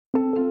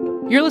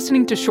You're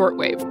listening to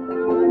Shortwave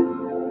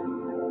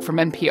from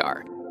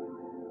NPR.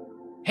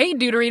 Hey,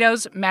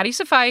 Deuterinos, Maddie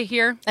Safai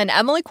here. And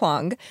Emily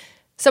Kwong.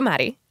 So,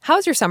 Maddie,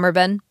 how's your summer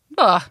been?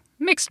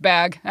 Mixed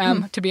bag,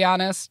 to be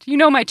honest. You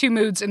know my two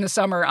moods in the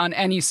summer on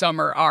any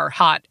summer are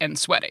hot and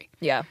sweaty.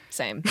 Yeah,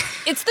 same.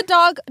 It's the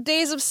dog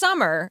days of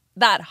summer.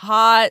 That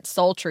hot,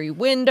 sultry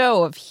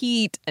window of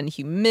heat and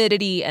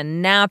humidity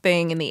and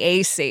napping in the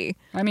AC.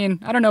 I mean,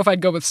 I don't know if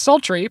I'd go with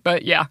sultry,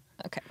 but yeah.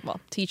 Okay, well,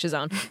 to each his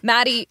own.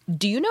 Maddie,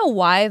 do you know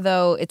why,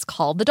 though, it's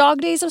called the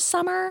dog days of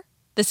summer?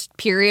 This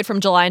period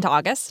from July into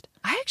August?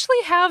 I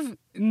actually have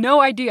no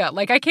idea.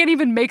 I can't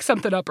even make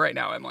something up right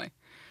now, Emily.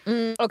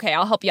 Okay,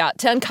 I'll help you out.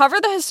 To uncover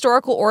the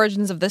historical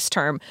origins of this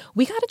term,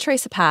 we got to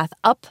trace a path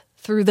up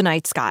through the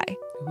night sky.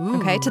 Ooh.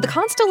 Okay, to the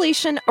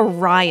constellation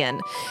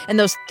Orion and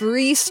those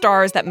 3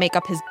 stars that make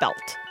up his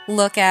belt.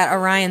 Look at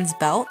Orion's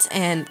belt,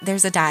 and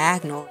there's a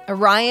diagonal.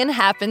 Orion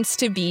happens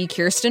to be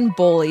Kirsten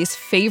Bowley's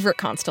favorite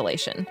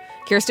constellation.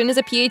 Kirsten is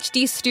a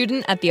PhD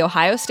student at The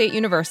Ohio State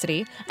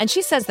University, and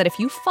she says that if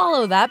you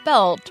follow that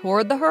belt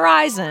toward the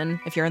horizon,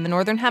 if you're in the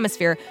northern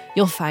hemisphere,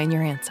 you'll find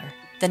your answer.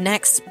 The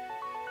next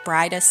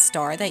brightest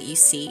star that you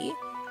see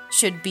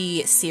should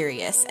be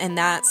Sirius, and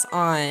that's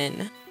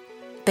on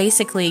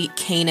basically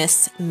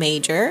Canis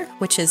Major,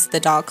 which is the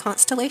dog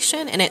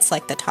constellation, and it's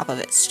like the top of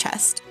its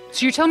chest.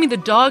 So you're telling me the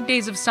dog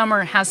days of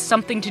summer has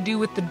something to do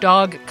with the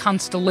dog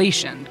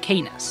constellation,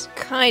 Canis?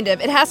 Kind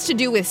of. It has to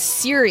do with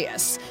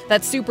Sirius,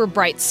 that super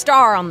bright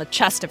star on the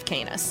chest of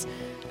Canis.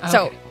 Okay.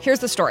 So here's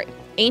the story.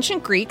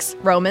 Ancient Greeks,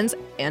 Romans,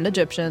 and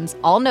Egyptians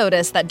all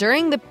noticed that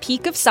during the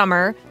peak of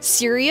summer,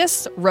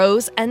 Sirius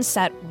rose and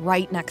set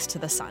right next to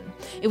the sun.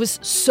 It was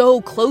so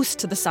close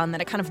to the sun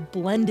that it kind of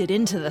blended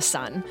into the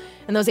sun.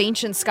 And those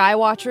ancient sky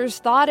watchers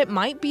thought it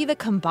might be the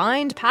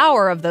combined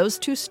power of those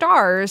 2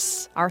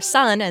 stars, our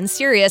sun and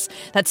Sirius,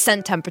 that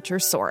sent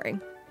temperatures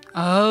soaring.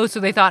 Oh, so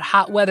they thought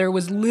hot weather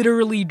was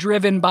literally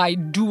driven by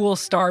dual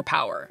star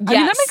power. Yes. I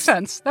mean, that makes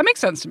sense. That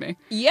makes sense to me.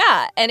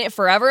 Yeah, and it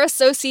forever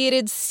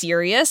associated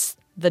Sirius,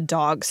 the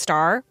dog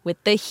star,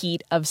 with the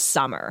heat of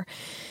summer.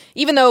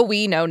 Even though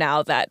we know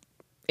now that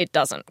it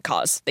doesn't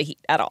cause the heat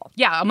at all.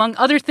 Yeah, among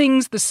other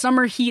things, the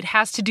summer heat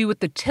has to do with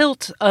the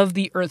tilt of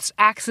the Earth's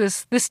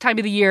axis. This time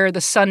of the year,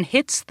 the sun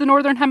hits the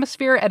northern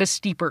hemisphere at a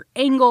steeper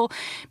angle,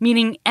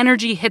 meaning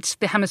energy hits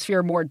the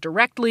hemisphere more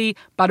directly.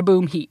 Bada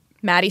boom, heat.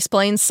 Maddie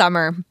explains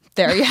summer.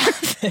 There you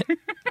have it.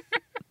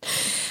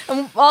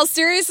 And while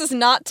Sirius is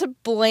not to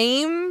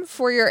blame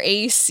for your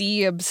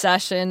AC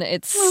obsession,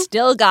 it's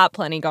still got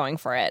plenty going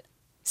for it.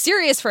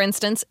 Sirius, for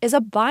instance, is a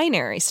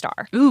binary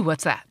star. Ooh,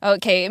 what's that?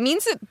 Okay, it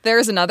means that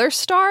there's another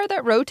star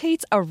that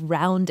rotates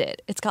around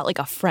it. It's got like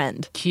a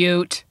friend.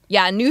 Cute.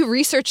 Yeah, new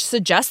research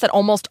suggests that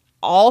almost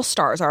all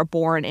stars are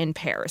born in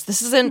pairs.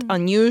 This isn't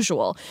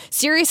unusual.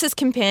 Sirius's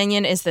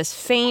companion is this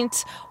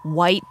faint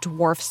white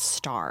dwarf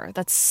star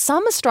that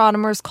some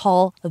astronomers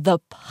call the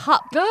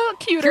pup. Oh,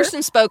 cuter.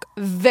 Kirsten spoke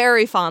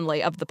very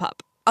fondly of the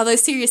pup. Although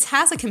Sirius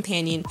has a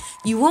companion,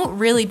 you won't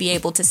really be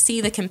able to see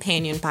the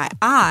companion by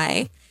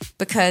eye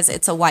because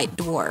it's a white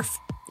dwarf,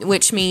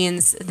 which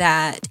means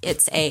that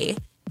it's a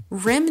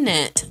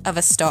remnant of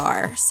a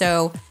star.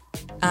 So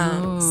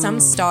some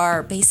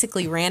star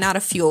basically ran out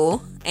of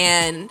fuel,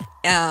 and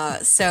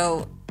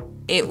so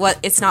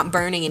it's not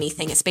burning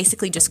anything. It's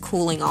basically just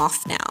cooling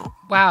off now.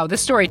 Wow,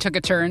 this story took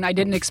a turn. I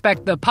didn't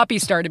expect the puppy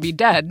star to be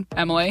dead,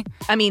 Emily.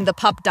 I mean, the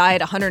pup died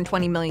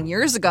 120 million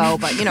years ago,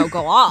 but,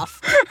 go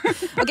off.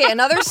 Okay,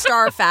 another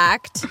star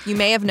fact you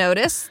may have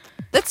noticed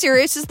that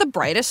Sirius is the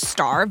brightest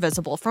star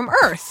visible from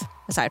Earth,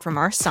 aside from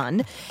our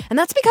sun. And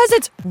that's because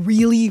it's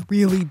really,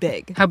 really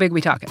big. How big we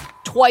talking?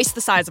 Twice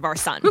the size of our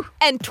sun. Whew.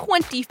 And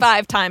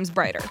 25 times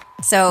brighter.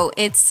 So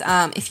it's,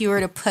 if you were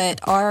to put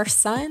our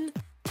sun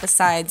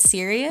beside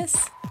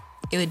Sirius,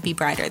 it would be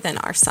brighter than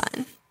our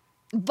sun.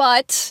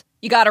 But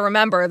you got to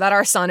remember that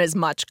our sun is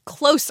much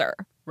closer.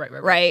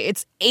 Right.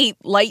 It's 8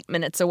 light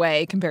minutes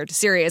away compared to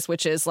Sirius,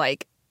 which is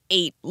like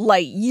 8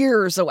 light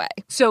years away.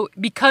 So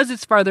because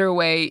it's farther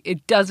away,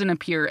 it doesn't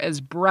appear as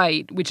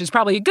bright, which is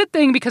probably a good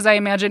thing because I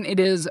imagine it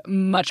is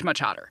much, much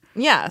hotter.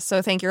 Yeah,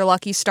 so thank your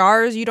lucky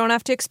stars you don't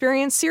have to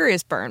experience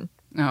Sirius burn.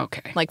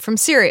 Okay. Like from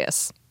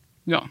Sirius.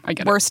 No, I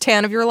get Worst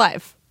tan of your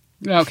life.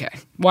 Okay.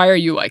 Why are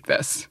you like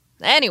this?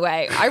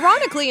 Anyway,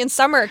 ironically, in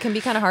summer, it can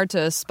be kind of hard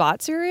to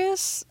spot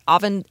Sirius.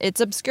 Often it's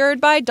obscured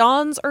by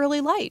dawn's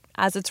early light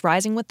as it's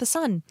rising with the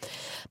sun.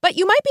 But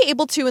you might be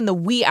able to in the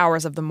wee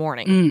hours of the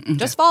morning. Okay.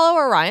 Just follow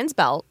Orion's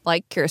belt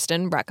like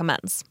Kirsten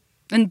recommends.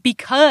 And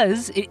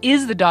because it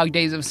is the dog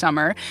days of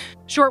summer,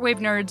 Shortwave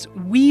nerds,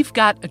 we've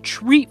got a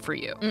treat for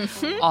you.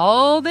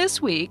 All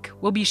this week,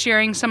 we'll be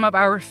sharing some of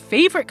our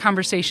favorite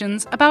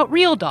conversations about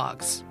real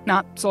dogs,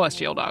 not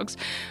celestial dogs,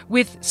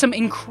 with some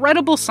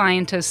incredible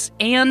scientists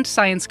and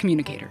science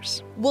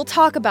communicators. We'll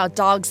talk about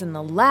dogs in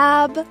the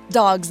lab,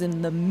 dogs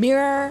in the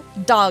mirror,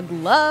 dog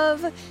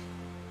love.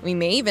 We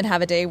may even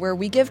have a day where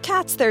we give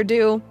cats their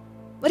due.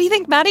 What do you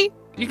think, Maddie?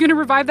 You gonna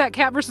revive that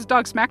cat versus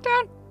dog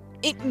smackdown?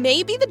 It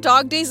may be the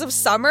dog days of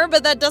summer,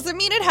 but that doesn't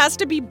mean it has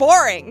to be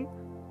boring.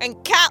 and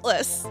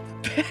catless.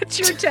 That's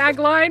your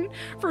tagline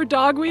for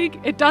Dog Week.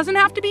 It doesn't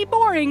have to be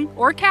boring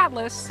or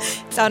catless.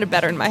 Sounded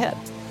better in my head.